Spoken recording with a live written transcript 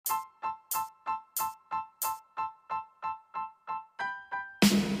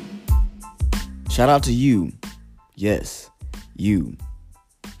Shout out to you, yes, you,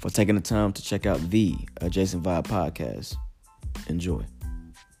 for taking the time to check out the Adjacent Vibe podcast. Enjoy.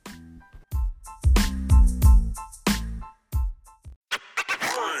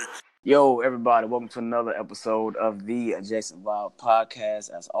 Yo, everybody, welcome to another episode of the Adjacent Vibe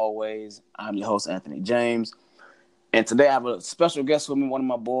podcast. As always, I'm your host, Anthony James. And today I have a special guest with me, one of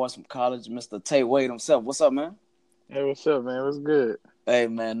my boys from college, Mr. Tay Wade himself. What's up, man? Hey, what's up, man? What's good? Hey,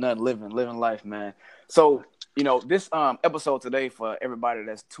 man, nothing, living life, man. So, this episode today, for everybody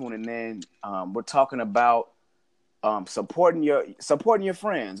that's tuning in, we're talking about supporting your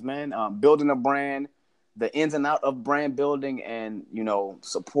friends, man, building a brand, the ins and out of brand building, and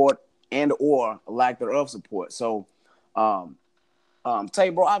support and or lack thereof support. So, Tay,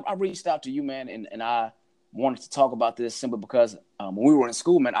 bro, I reached out to you, man, and I wanted to talk about this simply because when we were in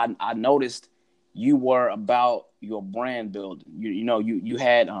school, man, I noticed you were about your brand building. You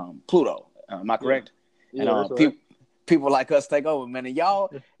had Pluto. Am I correct? Yeah, and right. People like us take over, man. And y'all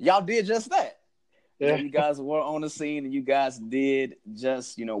did just that. Yeah. You guys were on the scene, and you guys did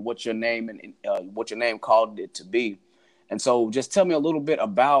just what your name and what your name called it to be. And so, just tell me a little bit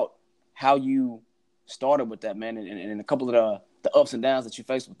about how you started with that, man, and a couple of the ups and downs that you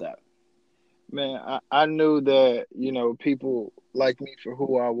faced with that. Man, I knew that, people liked me for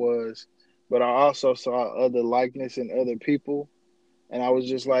who I was, but I also saw other likeness in other people. And I was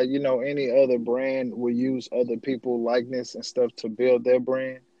just like, any other brand will use other people likeness and stuff to build their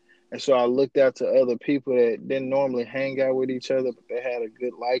brand. And so I looked out to other people that didn't normally hang out with each other, but they had a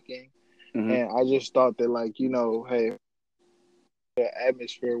good liking. Mm-hmm. And I just thought that, like, hey, the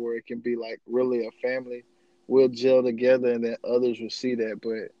atmosphere where it can be like really a family, we'll gel together and then others will see that.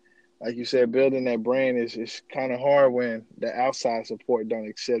 But like you said, building that brand is kind of hard when the outside support don't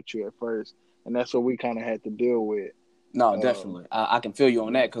accept you at first. And that's what we kind of had to deal with. No, definitely. I can feel you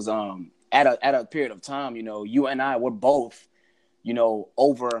on that because at a period of time, you and I were both,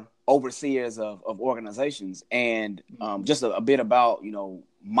 overseers of organizations, and just a bit about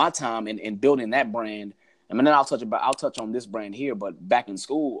my time in building that brand. And then I'll touch on this brand here. But back in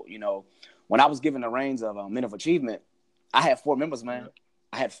school, when I was given the reins of Men of Achievement, I had 4 members, man.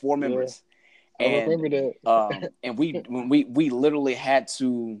 I had 4 members, I remember that. And we literally had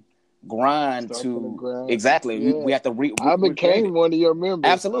to grind exactly. Yeah. We had to I became one of your members.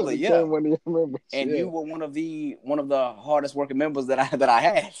 Absolutely, yeah. One of your members. And you were one of the hardest working members that I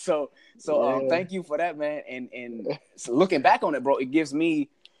had. So thank you for that, man. And so looking back on it, bro, it gives me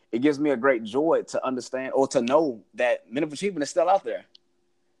a great joy to understand or to know that Men of Achievement is still out there.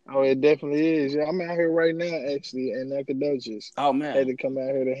 Oh, it definitely is. Yeah, I'm out here right now, actually, in Nacogdoches. Oh, man. I had to come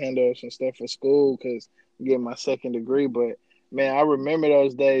out here to handle some stuff for school because I'm getting my second degree. But, man, I remember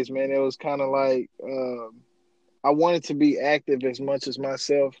those days, man. It was kind of like I wanted to be active as much as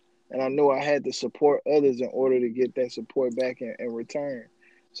myself, and I knew I had to support others in order to get that support back in return.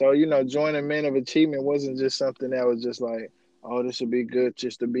 So, joining Men of Achievement wasn't just something that was just like, oh, this would be good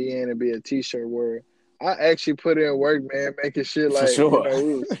just to be in and be a T-shirt wearer. I actually put in work, man, making sure like, for sure.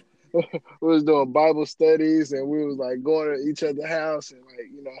 we was doing Bible studies and we was like going to each other's house and like,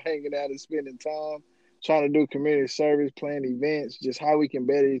 hanging out and spending time, trying to do community service, planning events, just how we can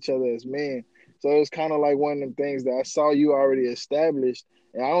better each other as men. So it was kind of like one of them things that I saw you already established.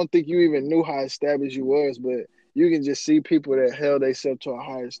 And I don't think you even knew how established you was, but you can just see people that held themselves to a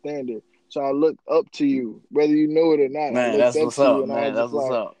higher standard. So I looked up to you, whether you knew it or not. Man, I that's looked what's up, and man. That's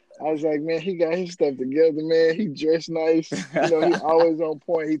what's up. I was like, man, he got his stuff together, man. He dressed nice. He always on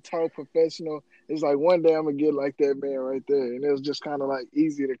point. He talk professional. It's like one day I'm going to get like that man right there. And it was just kind of like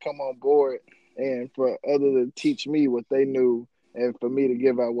easy to come on board and for others to teach me what they knew and for me to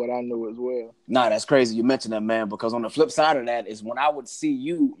give out what I knew as well. Nah, that's crazy you mentioned that, man, because on the flip side of that is when I would see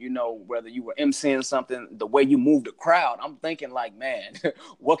you, whether you were emceeing something, the way you moved the crowd, I'm thinking like, man,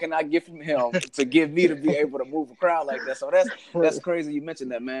 what can I get from him to give me to be able to move a crowd like that? So that's crazy you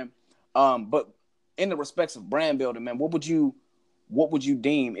mentioned that, man. But in the respects of brand building, man, what would you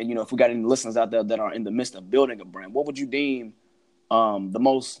deem, and if we got any listeners out there that are in the midst of building a brand, what would you deem one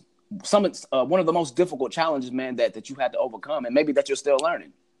of the most difficult challenges, man, that you had to overcome, and maybe that you're still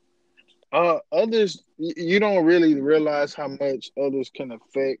learning? Others, you don't really realize how much others can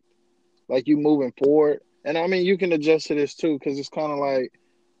affect, like you moving forward. And I mean, you can adjust to this too, because it's kind of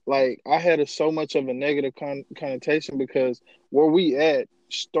like I had so much of a negative connotation because where we at,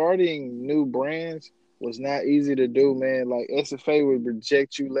 starting new brands was not easy to do, man. Like SFA would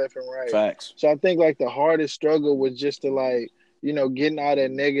reject you left and right. Facts. So I think like the hardest struggle was just to like, getting all that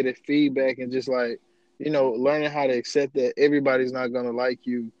negative feedback and just like, learning how to accept that everybody's not going to like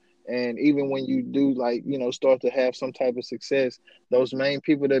you And even when you do, like, start to have some type of success, those main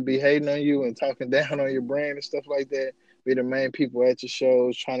people that be hating on you and talking down on your brand and stuff like that be the main people at your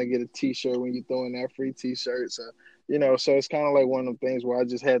shows trying to get a t-shirt when you throw in that free t-shirt. So, so it's kind of like one of them things where I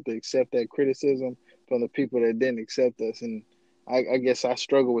just had to accept that criticism from the people that didn't accept us. And I guess I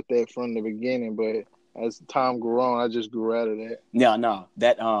struggled with that from the beginning, but as time grew on, I just grew out of that. Yeah, no,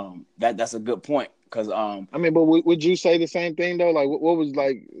 that's a good point. Cause I mean, but would you say the same thing though? Like, what was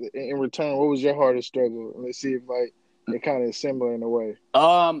like in return? What was your hardest struggle? Let's see if like it kind of similar in a way.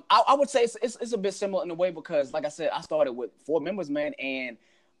 I would say it's a bit similar in a way because, like I said, I started with 4 members, man, and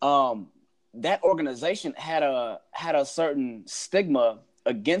that organization had a certain stigma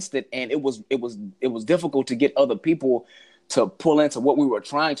against it, and it was difficult to get other people to pull into what we were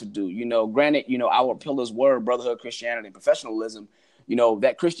trying to do. Granted, our pillars were brotherhood, Christianity, and professionalism.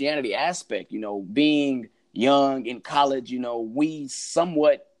 That Christianity aspect, being young in college, we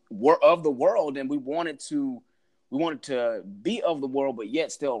somewhat were of the world, and we wanted to be of the world, but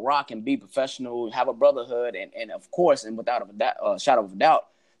yet still rock and be professional, have a brotherhood, and of course, and without a shadow of a doubt,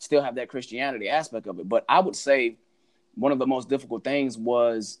 still have that Christianity aspect of it. But I would say one of the most difficult things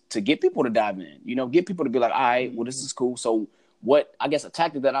was to get people to dive in, get people to be like, all right, well, this is cool. So what, I guess a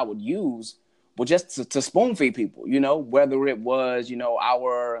tactic that I would use was just to spoon feed people, whether it was,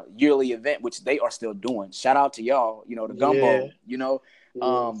 our yearly event, which they are still doing. Shout out to y'all, the gumbo,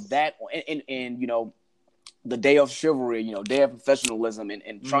 that and the day of chivalry, day of professionalism,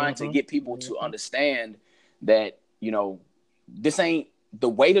 and trying to get people to understand that, this ain't the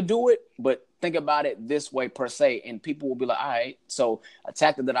way to do it, but think about it this way per se, and people will be like, all right. So a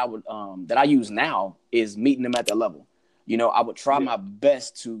tactic that I would that I use now is meeting them at their level. I would try my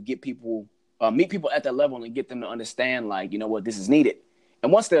best to get people meet people at that level and get them to understand, like, what, this is needed.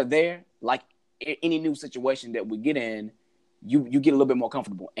 And once they're there, like any new situation that we get in, you get a little bit more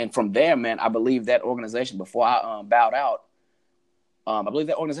comfortable. And from there, man, I believe that organization, before I bowed out, I believe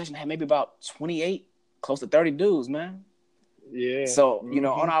that organization had maybe about 28, close to 30 dudes, man. Yeah. So,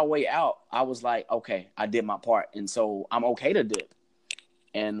 on our way out, I was like, okay, I did my part. And so I'm okay to dip.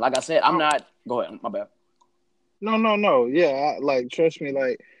 And like I said, I'm not, go ahead, my bad. No. Yeah, like, trust me,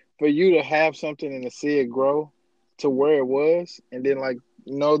 like, for you to have something and to see it grow to where it was, and then, like,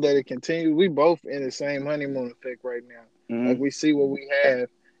 know that it continues. We both in the same honeymoon effect right now. Mm-hmm. Like, we see what we have,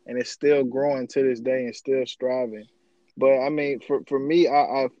 and it's still growing to this day and still striving. But, I mean, for me,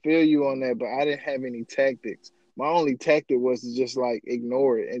 I feel you on that, but I didn't have any tactics. My only tactic was to just, like,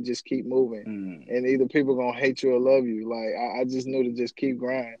 ignore it and just keep moving. Mm-hmm. And either people going to hate you or love you. Like, I just knew to just keep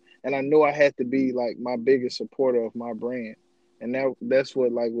grinding. And I knew I had to be, like, my biggest supporter of my brand. And that's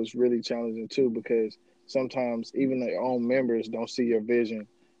what, like, was really challenging too, because sometimes even their own members don't see your vision,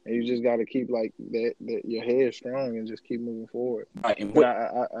 and you just got to keep, like, that your head strong and just keep moving forward. Right. And but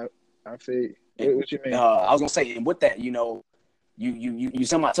I feel what you mean. I was gonna say, and with that, you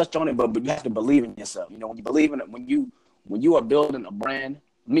somehow touched on it, but you have to believe in yourself. When you believe in it, when you are building a brand.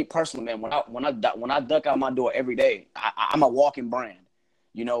 Me personally, man, when I duck out my door every day, I'm a walking brand.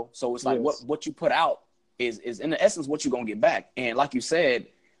 So it's like, what you put out is in essence what you're gonna get back. And like you said,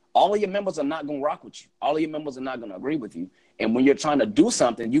 all of your members are not gonna rock with you. All of your members are not gonna agree with you. And when you're trying to do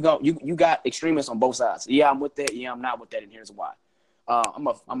something, you got extremists on both sides. Yeah, I'm with that. Yeah, I'm not with that. And here's why. I'm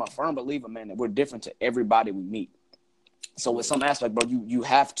a firm believer, man, that we're different to everybody we meet. So with some aspect, bro, you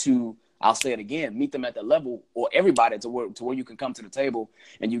have to, I'll say it again, meet them at the level, or everybody to where you can come to the table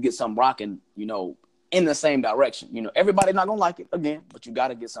and you get some rocking, in the same direction. Everybody's not gonna like it again, but you got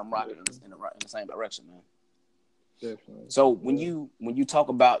to get some rocking in the same direction, man. Definitely. So when you talk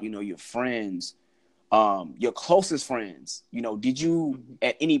about your friends, your closest friends, did you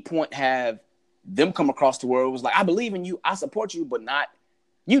at any point have them come across to where it was like, I believe in you, I support you, but not,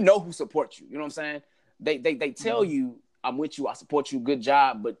 who supports you? You know what I'm saying? They tell you, I'm with you, I support you, good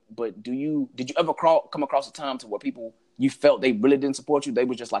job, but did you ever come across a time to where people, you felt they really didn't support you? They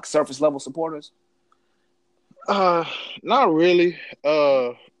were just like surface level supporters? Not really.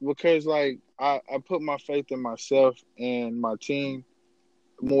 Because, like, I put my faith in myself and my team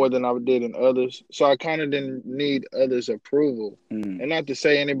more than I did in others. So I kind of didn't need others' approval. And not to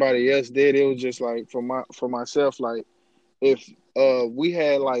say anybody else did. It was just like for myself, like, if we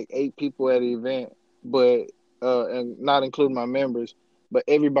had like 8 people at the event, but and not including my members, but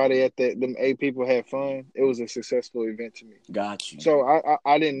everybody at them 8 people had fun, it was a successful event to me. Got you. So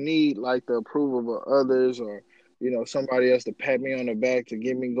I didn't need, like, the approval of others, or somebody else to pat me on the back to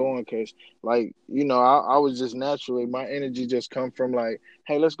get me going, because, like, I was just naturally, my energy just come from, like,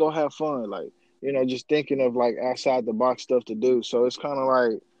 hey, let's go have fun, like, just thinking of, like, outside the box stuff to do. So it's kind of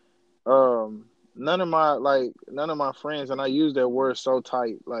like none of my friends, and I use that word so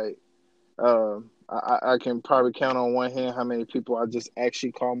tight, like, I can probably count on one hand how many people I just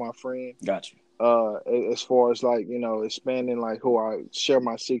actually call my friend. Got you. As far as like, expanding like who I share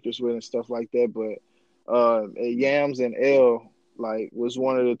my secrets with and stuff like that. But Yams and L like was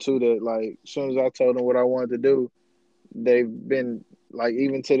one of the two that, like, as soon as I told them what I wanted to do, they've been like,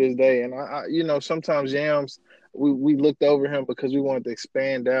 even to this day. And sometimes Yams, we looked over him because we wanted to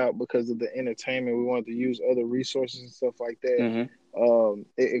expand out because of the entertainment. We wanted to use other resources and stuff like that. Mm-hmm.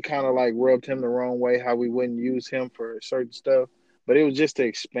 It kind of like rubbed him the wrong way how we wouldn't use him for certain stuff, but it was just to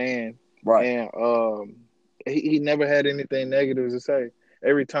expand. Right. And he never had anything negative to say.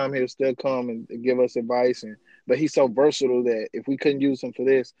 Every time he'll still come and give us advice, but he's so versatile that if we couldn't use him for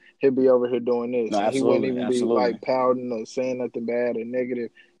this, he'll be over here doing this, No, and he wouldn't absolutely, even be absolutely. like pouting or saying nothing bad or negative.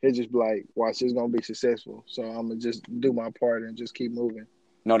 He'll just be like, "Watch, this gonna be successful, so I'm gonna just do my part and just keep moving."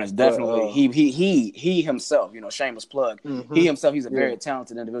 No, that's But definitely he himself. Shameless plug. He mm-hmm, himself. He's a yeah, very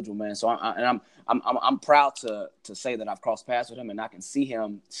talented individual, man. So I'm proud to say that I've crossed paths with him, and I can see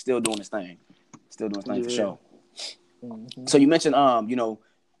him still doing his thing, for yeah. sure. Mm-hmm. So you mentioned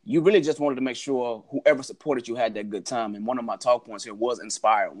you really just wanted to make sure whoever supported you had that good time. And one of my talk points here was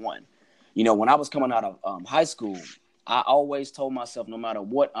inspired one. When I was coming out of high school, I always told myself, no matter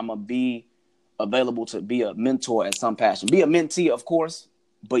what, I'm gonna be available to be a mentor at some passion, be a mentee, of course,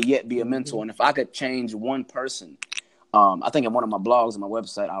 but yet be a Mm-hmm. mentor. And if I could change one person, I think in one of my blogs on my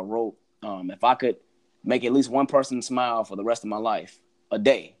website, I wrote, if I could make at least one person smile for the rest of my life, a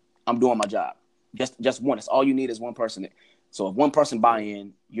day, I'm doing my job. Just one. It's all you need is one person. So if one person buy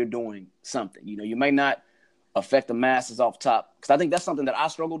in, you're doing something. You may not affect the masses off top, because I think that's something that I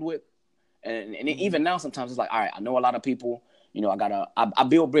struggled with. And even now, sometimes it's like, all right, I know a lot of people. I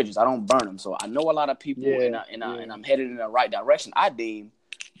build bridges. I don't burn them. So I know a lot of people, and Yeah, yeah. I'm headed in the right direction, I deem.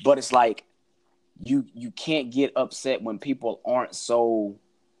 But it's like you can't get upset when people aren't so,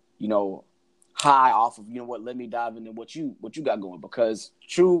 high off of, let me dive into what you got going, because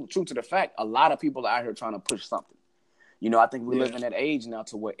true to the fact, a lot of people are out here trying to push something. I think we live in that age now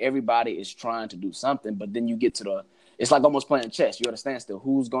to where everybody is trying to do something, but then you get to it's like almost playing chess. You understand still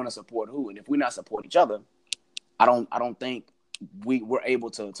who's going to support who, and if we not support each other, I don't think we're able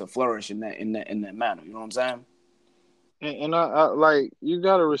to flourish in that manner. You know what I'm saying? And I like, you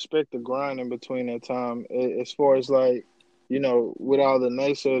gotta respect the grind in between that time, as far as like, with all the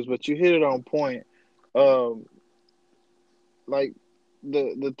naysayers. But you hit it on point. Um, like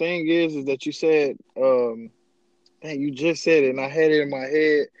the thing is that you said, man, you just said it, and I had it in my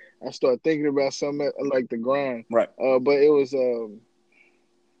head. I started thinking about something like the grind. Right. But it was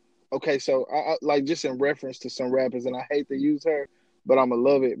okay. So I like, just in reference to some rappers, and I hate to use her, but I'ma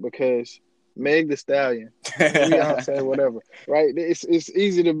love it because Meg the Stallion, Beyonce, whatever, right? It's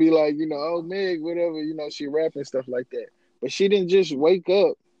easy to be like, oh, Meg, whatever, she rapping stuff like that, but she didn't just wake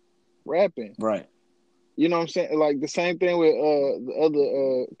up rapping. Right. You know what I'm saying? Like the same thing with the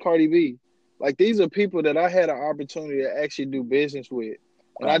other Cardi B. Like, these are people that I had an opportunity to actually do business with.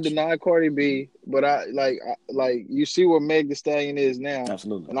 And I Gotcha. denied Cardi B, but like, you see where Meg the Stallion is now.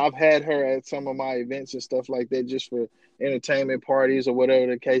 Absolutely. And I've had her at some of my events and stuff like that, just for entertainment parties or whatever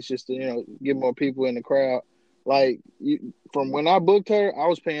the case, just to, get more people in the crowd. Like, from when I booked her, I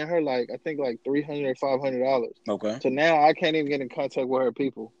was paying her like, I think like $300 or $500. Okay. So now I can't even get in contact with her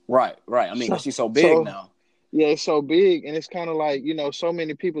people. Right. I mean, So, 'cause she's so big so now. yeah, it's so big, and it's kind of like, so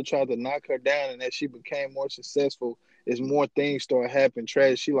many people tried to knock her down, and as she became more successful, as more things started happening,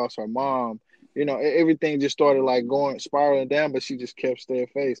 trash. She lost her mom. Everything just started like going spiraling down, but she just kept staying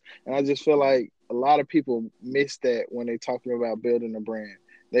face. And I just feel like a lot of people miss that when they talking about building a brand.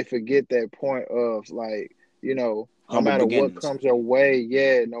 They forget that point of like, no Humble matter what beginnings. comes your way,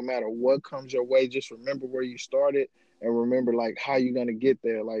 yeah, no matter what comes your way, just remember where you started and remember like how you're gonna get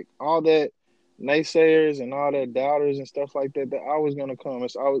there. Like, all that naysayers and all that doubters and stuff like that, they're always gonna come.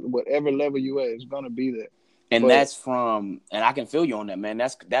 It's always, whatever level you at, it's gonna be there. And But and I can feel you on that, man.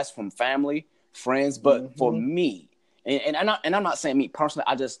 That's from family, friends. But for mm-hmm, me, and I'm not saying me personally.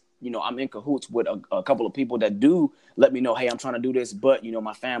 I just, I'm in cahoots with a couple of people that do let me know, hey, I'm trying to do this, but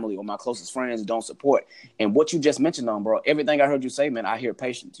my family or my closest friends don't support. And what you just mentioned on, bro, everything I heard you say, man, I hear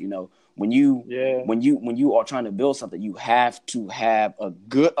patience. When you yeah, when you are trying to build something, you have to have a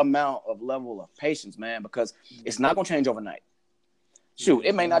good amount of level of patience, man, because it's not gonna change overnight. Shoot, it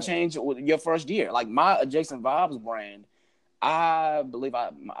it's may not not. change your first year. Like my Adjacent Vibes brand, I believe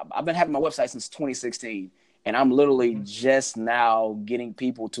I've been having my website since 2016, and I'm literally Mm-hmm. just now getting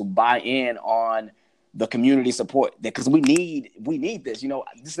people to buy in on the community support, because we need this.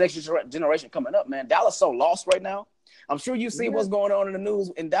 This next generation coming up, man. Dallas is so lost right now. I'm sure you see Yeah, what's going on in the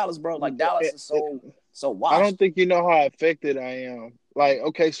news in Dallas, bro. Like Dallas is so I washed. don't think you know how affected I am Like,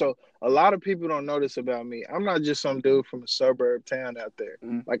 okay, so a lot of people don't know this about me. I'm not just some dude from a suburb town out there.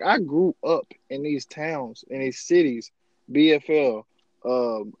 Mhm. Like, I grew up in these towns, in these cities, BFL,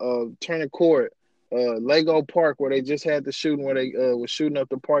 Turner Court, Lego Park, where they just had the shooting, where they was shooting up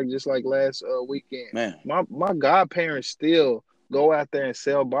the park just like last weekend. Man. My godparents still go out there and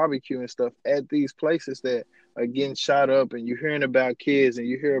sell barbecue and stuff at these places that are getting shot up, and you're hearing about kids, and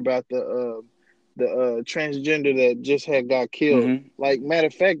you hear about the transgender that just had got killed. Hmm. Like, matter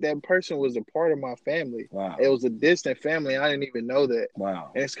of fact, that person was a part of my family. It Wow. was a distant family. I didn't even know that.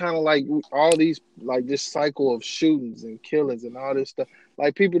 Wow. And it's kind of like all these, like this cycle of shootings and killings and all this stuff.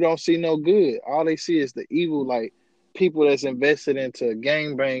 Like, people don't see no good. All they see is the evil, like people that's invested into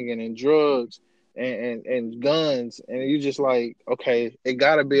gang banging and drugs and guns. And you just like, okay, it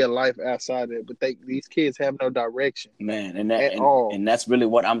got to be a life outside of it. But these kids have no direction Man, and that at all. and that's really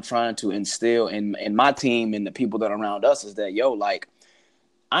what I'm trying to instill in my team and the people that are around us is that like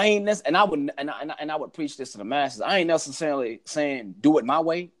I ain't and I would and I would preach this to the masses. I ain't necessarily saying do it my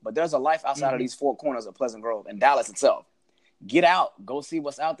way, but there's a life outside of Mm-hmm. these four corners of Pleasant Grove and Dallas itself. Get out, go see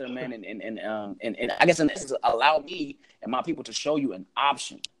what's out there, man, and I guess in essence, allow me and my people to show you an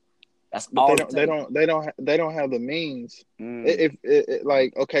option. That's But all it takes. they don't have the means. Mm, If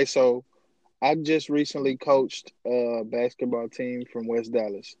like, okay, so I just recently coached a basketball team from West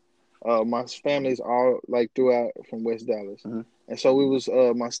Dallas. My family's all like throughout from West Dallas, mm-hmm. and so we was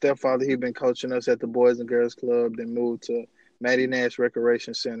my stepfather. He'd been coaching us at the Boys and Girls Club, then moved to Matty Nash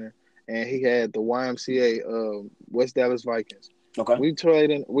Recreation Center, and he had the YMCA West Dallas Vikings. Okay. We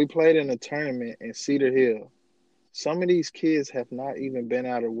played in a tournament in Cedar Hill. Some of these kids have not even been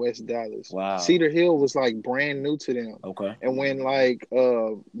out of West Dallas. Wow. Cedar Hill was like brand new to them. Okay. And when like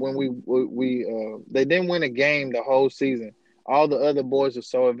when we they didn't win a game the whole season. All the other boys were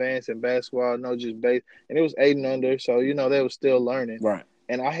so advanced in basketball, no just base, and it was 8 and under, so they were still learning. Right.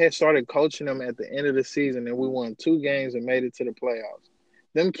 And I had started coaching them at the end of the season, and we won 2 games and made it to the playoffs.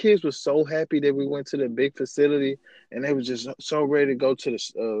 Them kids were so happy that we went to the big facility, and they were just so ready to go to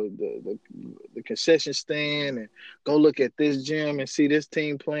the concession stand and go look at this gym and see this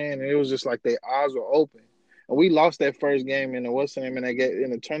team playing. And it was just like their eyes were open. And we lost that first game in the what's the name, and they get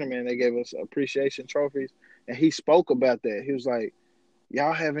in the tournament. And they gave us appreciation trophies, and he spoke about that. He was like,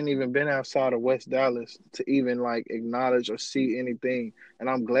 y'all haven't even been outside of West Dallas to even like acknowledge or see anything. And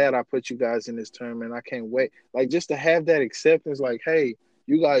I'm glad I put you guys in this tournament. I can't wait. Like, just to have that acceptance, like, hey,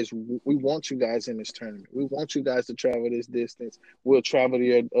 you guys, we want you guys in this tournament. We want you guys to travel this distance. We'll travel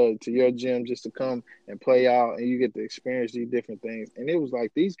to your gym just to come and play out, and you get to experience these different things. And it was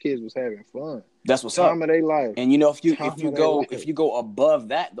like these kids was having fun. That's what's Time up. of their life. And Time of their if life. you go above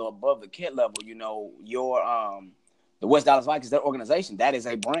that though, above the kid level, your the West Dallas Vikings, that organization, that is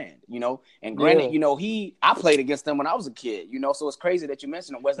a brand, And granted, Yeah. I played against them when I was a kid, so it's crazy that you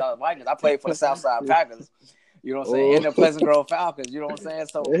mentioned the West Dallas Vikings. I played for the Southside Packers, you know what I'm saying, Oh, and the Pleasant Grove Falcons, you know what I'm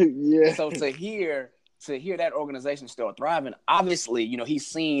saying? yeah. So to hear that organization still thriving, obviously, he's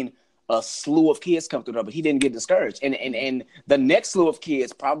seen a slew of kids come through there, but he didn't get discouraged. And the next slew of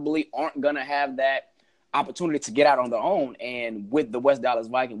kids probably aren't gonna have that opportunity to get out on their own. And with the West Dallas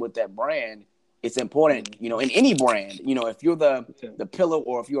Viking, with that brand, it's important, in any brand, if you're the pillar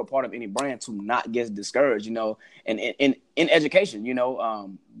or if you're a part of any brand, to not get discouraged, and in education,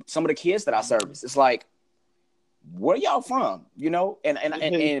 some of the kids that I service, it's like, where y'all from,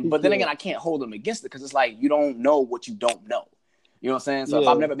 and but then Yeah. again, I can't hold them against it because it's like you don't know what you don't know. You know what I'm saying? So if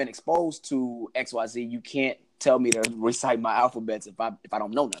I've Yeah. never been exposed to XYZ, you can't tell me to recite my alphabets if I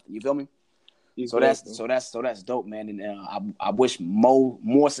don't know nothing. You feel me? So Exactly. that's dope, man. And I wish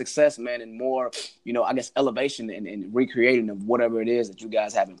more success, man, and more, I guess elevation and recreating of whatever it is that you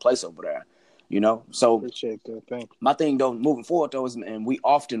guys have in place over there. So Appreciate that. Thank my thing though, moving forward though, is, and we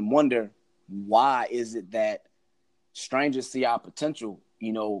often wonder, why is it that strangers see our potential?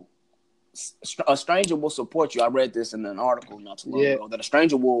 A stranger will support you. I read this in an article not too you. long Yeah. ago, that a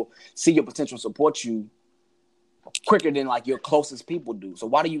stranger will see your potential, support you quicker than like your closest people do. So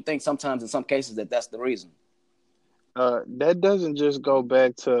why do you think sometimes in some cases that's the reason? That doesn't just go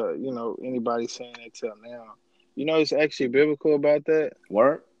back to, anybody saying that till now. It's actually biblical about that.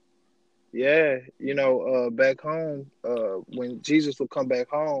 Word? Yeah. Back home, when Jesus would come back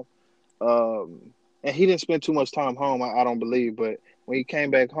home, and he didn't spend too much time home, I don't believe, but when he came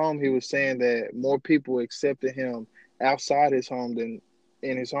back home, he was saying that more people accepted him outside his home than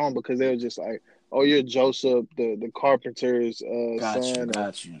in his home, because they were just like, "Oh, you're Joseph, the carpenter's Got you, son," or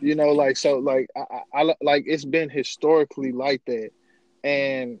got you. like, so, like, like, it's been historically like that,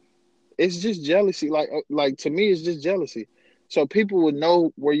 and it's just jealousy. Like, to me, it's just jealousy. So people would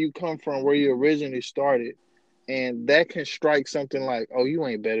know where you come from, where you originally started, and that can strike something like, "Oh, you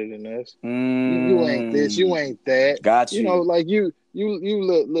ain't better than us. You ain't this. You Mm, ain't that." got You know, you. like you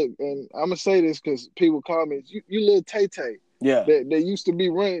look. And I'm gonna say this because people call me. You little Tay Tay Yeah, that used to be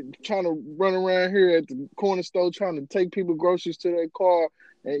trying to run around here at the corner store trying to take people groceries to their car.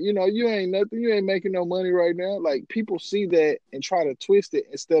 And you ain't nothing. You ain't making no money right now. Like people see that and try to twist it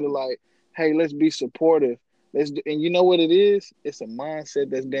instead of like, hey, let's be supportive. And you know what it is? It's a mindset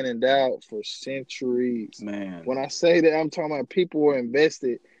that's been endowed for centuries. man. When I say that, I'm talking about people were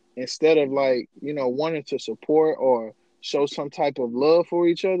invested instead of like, wanting to support or show some type of love for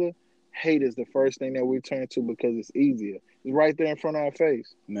each other. Hate is the first thing that we turn to because it's easier. It's right there in front of our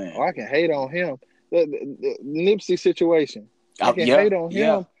face. Oh, Man. I can hate on him. The Nipsey situation. I can Yeah, hate on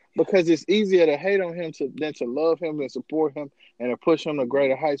yeah, him because it's easier to hate on him than to love him and support him and to push him to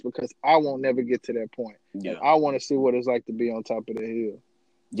greater heights because I won't never get to that point. And yeah, I want to see what it's like to be on top of the hill.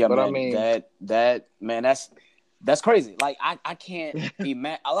 yeah, But I man. mean, That man, that's crazy. Like I can't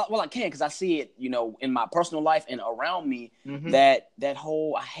imagine. Well, I can because I see it, in my personal life and around me. hmm That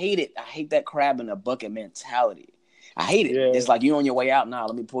whole I hate it. I hate that crab in a bucket mentality. I hate it. yeah, It's like you on your way out now.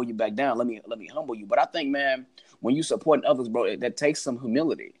 Let me pull you back down. Let me humble you. But I think, man, when you supporting others, bro, that takes some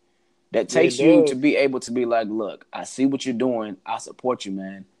humility. That yeah, it takes you to does. be able to be like, look, I see what you're doing. I support you,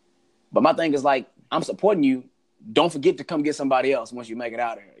 man. But my thing is like, I'm supporting you. Don't forget to come get somebody else once you make it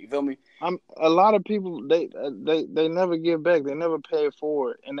out of here. You feel me? I'm a lot of people they never give back. They never pay it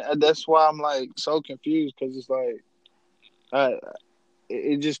forward, and that's why I'm like so confused because it's like uh,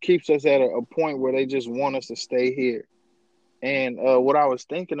 it just keeps us at a point where they just want us to stay here. And what I was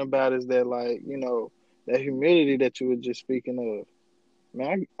thinking about is that like that humility that you were just speaking of.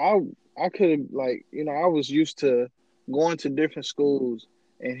 Man, I could have like I was used to going to different schools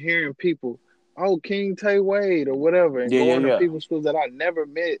and hearing people, oh King Tay Wade or whatever, and Yeah, yeah, going to yeah. people's schools that I never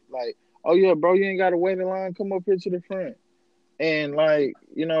met. Like, oh yeah, bro, you ain't got to wait in line. Come up here to the front. And like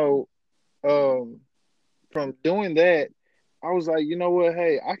um, from doing that, I was like, you know what?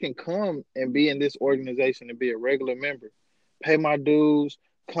 Hey, I can come and be in this organization and be a regular member, pay my dues,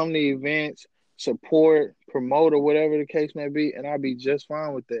 come to events, support, promote, or whatever the case may be, and I'll be just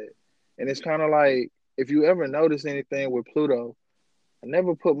fine with that. And it's kind of like if you ever notice anything with Pluto, I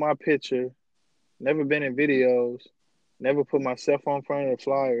never put my picture, never been in videos, never put myself on front of the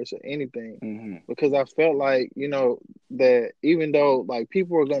flyers or anything. Mm-hmm. Because I felt like, that even though like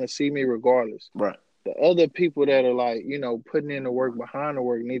people are gonna see me regardless, Right. the other people that are like, putting in the work behind the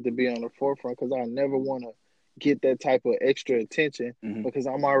work need to be on the forefront because I never want to get that type of extra attention Mm-hmm. because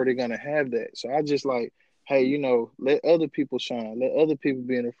I'm already going to have that. So I just like, hey, let other people shine. Let other people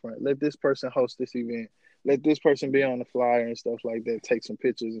be in the front. Let this person host this event. Let this person be on the flyer and stuff like that. Take some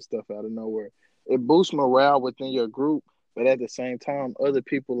pictures and stuff out of nowhere. It boosts morale within your group. But at the same time, other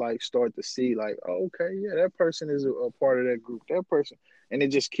people like start to see like, oh, okay, yeah, that person is a part of that group. That person, and it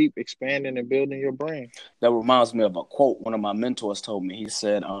just keep expanding and building your brain. That reminds me of a quote one of my mentors told me. He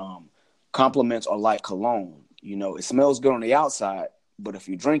said, compliments are like cologne. It smells good on the outside, but if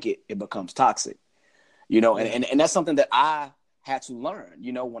you drink it, it becomes toxic. And, Yeah, and that's something that I had to learn.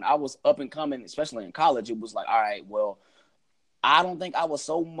 When I was up and coming, especially in college, it was like, all right, well, I don't think I was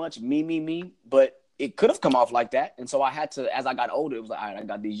so much me, but it could have come off like that. And so I had to, as I got older, it was like, all right, I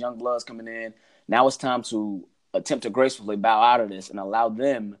got these young bloods coming in. Now it's time to attempt to gracefully bow out of this and allow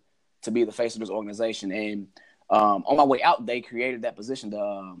them to be the face of this organization. And on my way out, they created that position,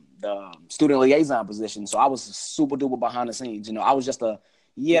 the student liaison position. So I was super duper behind the scenes. I was just a,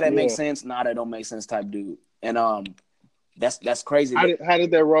 yeah, that makes yeah. sense. Nah, that don't make sense type dude. And that's crazy. How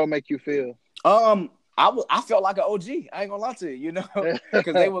did that role make you feel? I felt like an OG. I ain't gonna lie to you,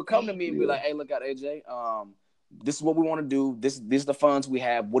 because they would come to me and be Yeah, like, "Hey, look out, AJ. This is what we want to do. This is the funds we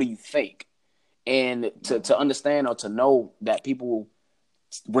have. What do you think?" And to understand or to know that people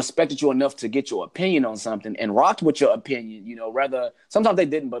respected you enough to get your opinion on something and rocked with your opinion, rather sometimes they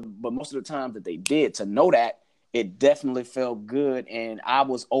didn't, but most of the time that they did, to know that it definitely felt good, and I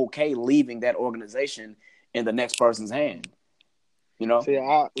was okay leaving that organization in the next person's hand. You know? see,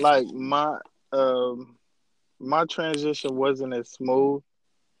 I like um my transition wasn't as smooth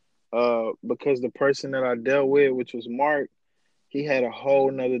because the person that I dealt with, which was Mark, he had a whole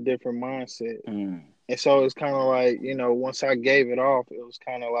nother different mindset. Mm, And so it's kind of like, once I gave it off, it was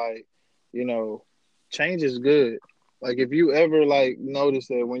kind of like, you know, change is good. Like if you ever like notice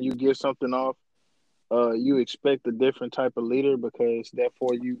that when you give something off, you expect a different type of leader because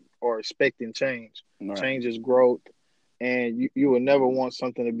therefore you are expecting change. right. Change is growth, and you would never want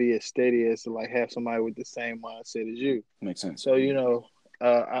something to be as steady as to like have somebody with the same mindset as you. Makes sense. So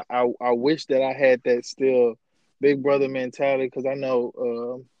I wish that I had that still big brother mentality because I know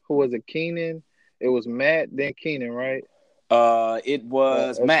who was it, Keenan it was Matt then Keenan, right? It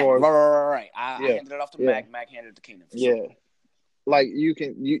was As Mac. far Right, as right, right, right. I yeah, handed it off to yeah, Mac. Mac handed it to Keenan for sure. yeah. Like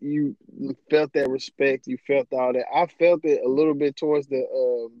you felt that respect, you felt all that. I felt it a little bit towards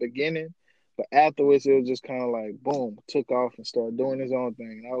the beginning, but afterwards it was just kind of like boom, took off and started doing his own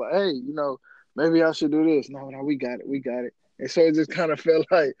thing. And I was like, hey, maybe I should do this. No, no, we got it, we got it. And so it just kind of felt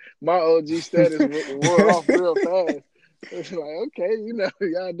like my OG status wore off real fast. It's like, okay,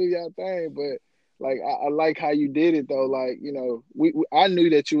 y'all do y'all thing, but like I like how you did it though. Like I knew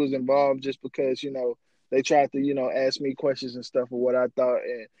that you was involved just because they tried to, ask me questions and stuff of what I thought,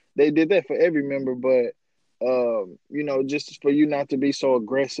 and they did that for every member. But just for you not to be so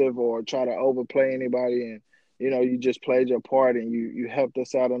aggressive or try to overplay anybody, and you just played your part and you helped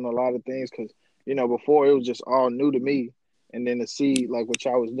us out on a lot of things because before it was just all new to me, and then to see like what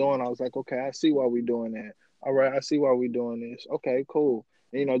y'all was doing, I was like, okay, I see why we doing that. All right, I see why we doing this. Okay, cool.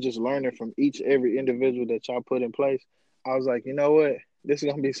 And, just learning from every individual that y'all put in place. I was like, you know what? This is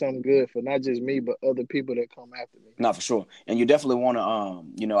gonna be something good for not just me, but other people that come after me. Not for sure. And you definitely want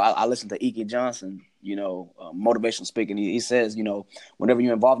to, I listen to Ike Johnson, motivational speaking. He says, whenever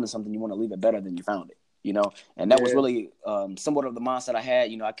you're involved in something, you want to leave it better than you found it, and that was Yeah. really somewhat of the mindset I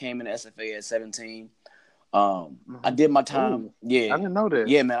had. I came into SFA at 17. I Mm-hmm. did my time. Oh, Yeah. I didn't know that.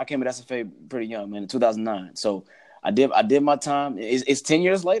 Yeah, man. I came to SFA pretty young, man, in 2009. So I did my time. It's 10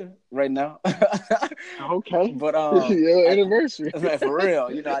 years later right now. Okay. But Your anniversary. man, for real,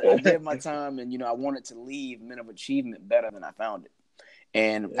 I did my time, and I wanted to leave Men of Achievement better than I found it.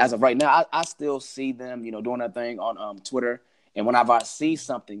 And Yeah. as of right now, I still see them, doing that thing on Twitter. And whenever I see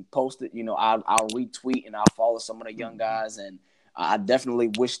something posted, I'll retweet and I'll follow some of the young Mm-hmm. guys, and I definitely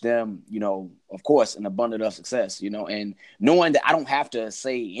wish them, of course, an abundance of success, and knowing that I don't have to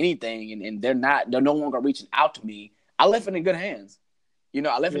say anything, and they're no longer reaching out to me. I left it in good hands. I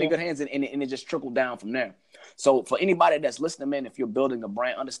left it in Yeah. good hands, and it just trickled down from there. So for anybody that's listening, man, if you're building a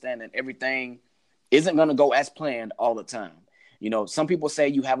brand, understand that everything isn't going to go as planned all the time. Some people say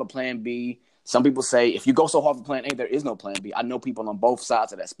you have a plan B. Some people say if you go so hard for plan A, there is no plan B. I know people on both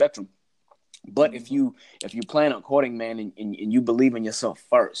sides of that spectrum. But if Mm-hmm. you plan according, man, and you believe in yourself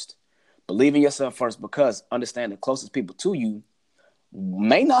first, because understand the closest people to you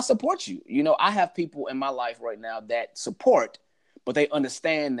may not support you. I have people in my life right now that support, but they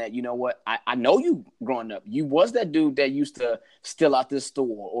understand that, what, I know you growing up. You was that dude that used to steal out this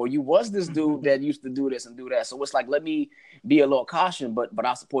store, or you was this dude that used to do this and do that. So it's like, let me be a little caution, but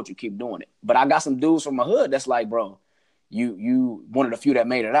I support you, keep doing it. But I got some dudes from my hood that's like, bro, you one of the few that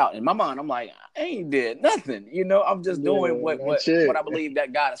made it out. In my mind, I'm like, I ain't did nothing. I'm just doing Yeah. what Not what yet. what I believe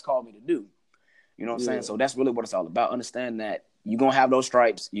that God has called me to do. You know what I'm saying? Yeah. So that's really what it's all about. Understand that you're going to have those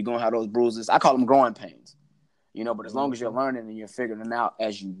stripes. You're going to have those bruises. I call them growing pains, but as long as you're Mm-hmm. learning and you're figuring it out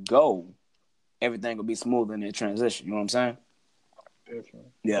as you go, everything will be smooth in the transition. You know what I'm saying?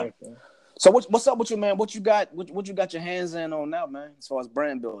 Definitely. Yeah. Definitely. So what's up with you, man? What you got? What you got your hands in on now, man? As far as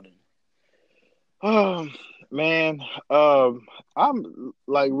brand building. Um, man, I'm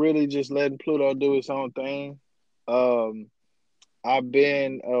like really just letting Pluto do its own thing. Um, I've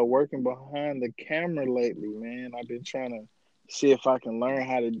been working behind the camera lately, man. I've been trying to see if I can learn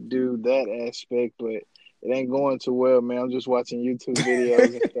how to do that aspect, but it ain't going too well, man. I'm just watching YouTube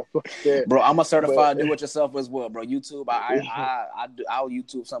videos and stuff like that. Bro, I'm a But certified do it yourself as well, bro. YouTube, I'll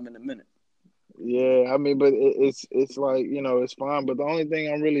YouTube something in a minute. yeah, I mean, but it's like it's fine. But the only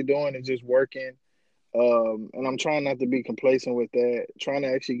thing I'm really doing is just working. And I'm trying not to be complacent with that. Trying to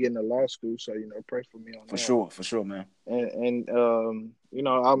actually get into law school, so pray for me on that. For sure, man. And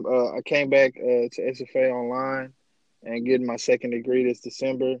I came back to SFA online and getting my second degree this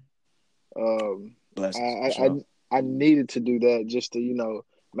December. Um, I, Blessings, for I I sure. I needed to do that just to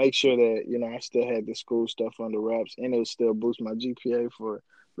make sure that I still had the school stuff under wraps, and it would still boost my GPA for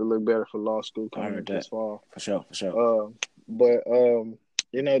to look better for law school I coming heard up this that. fall. For sure, for sure. But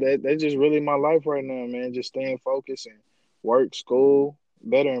that's just really my life right now, man. Just staying focused and work, school,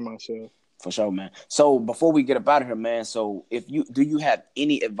 bettering myself. For sure, man. So before we get up out of here, man, so do you have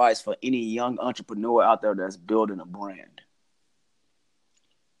any advice for any young entrepreneur out there that's building a brand?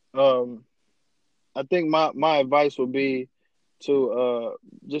 Um, I think my advice would be to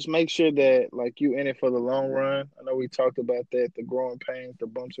just make sure that like you in it for the long run. I know we talked about that, the growing pains, the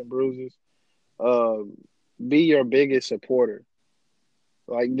bumps and bruises. Um, be your biggest supporter.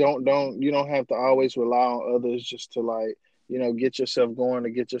 Like don't you don't have to always rely on others just to like, get yourself going to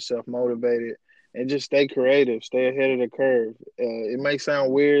get yourself motivated and just stay creative, stay ahead of the curve. It may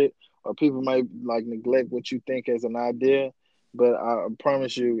sound weird or people might like neglect what you think as an idea, but I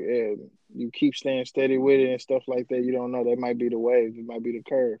promise you, you keep staying steady with it and stuff like that, you don't know, that might be the wave, it might be the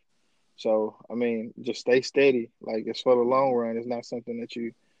curve. So I mean, just stay steady. Like it's for the long run. It's not something that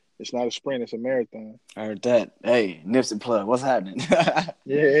you. It's not a sprint. It's a marathon. I heard that. Hey, Nipsey plug. What's happening? Yeah,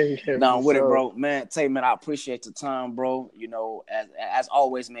 yeah, No, for I'm with it, sure. bro. Man, Tay, man, I appreciate the time, bro. You know, as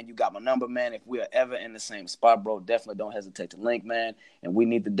always, man, you got my number, man. If we are ever in the same spot, bro, definitely don't hesitate to link, man. And we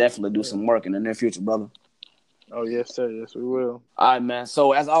need to definitely do Yeah. some work in the near future, brother. Oh yes, sir. Yes, we will. All right, man.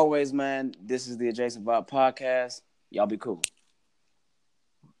 So as always, man, this is the Adjacent Vibe Podcast. Y'all be cool.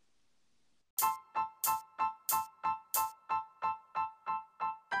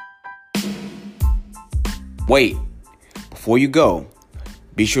 Wait, before you go,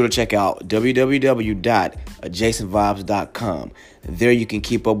 be sure to check out www.adjacentvibes.com. There you can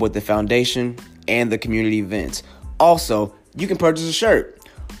keep up with the foundation and the community events. Also, you can purchase a shirt.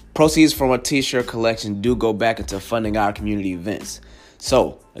 Proceeds from a t-shirt collection do go back into funding our community events.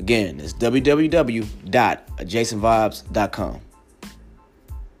 So, again, it's www.adjacentvibes.com.